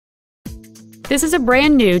This is a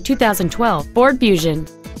brand new 2012 Ford Fusion.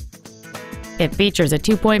 It features a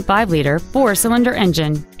 2.5-liter four-cylinder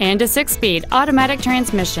engine and a 6-speed automatic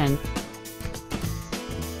transmission.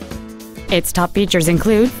 Its top features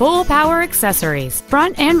include full power accessories,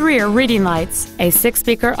 front and rear reading lights, a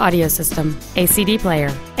 6-speaker audio system, a CD player,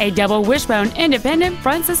 a double wishbone independent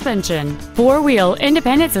front suspension, 4-wheel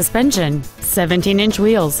independent suspension, 17-inch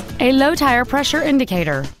wheels, a low tire pressure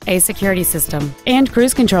indicator, a security system, and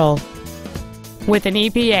cruise control. With an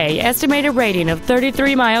EPA estimated rating of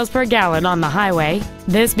 33 miles per gallon on the highway,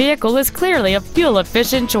 this vehicle is clearly a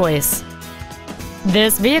fuel-efficient choice.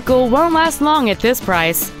 This vehicle won't last long at this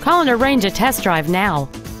price. Call and arrange a test drive now.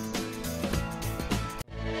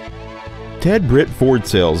 Ted Britt Ford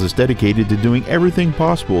Sales is dedicated to doing everything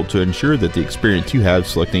possible to ensure that the experience you have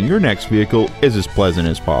selecting your next vehicle is as pleasant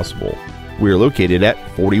as possible. We are located at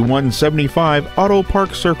 4175 Auto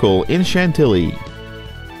Park Circle in Chantilly.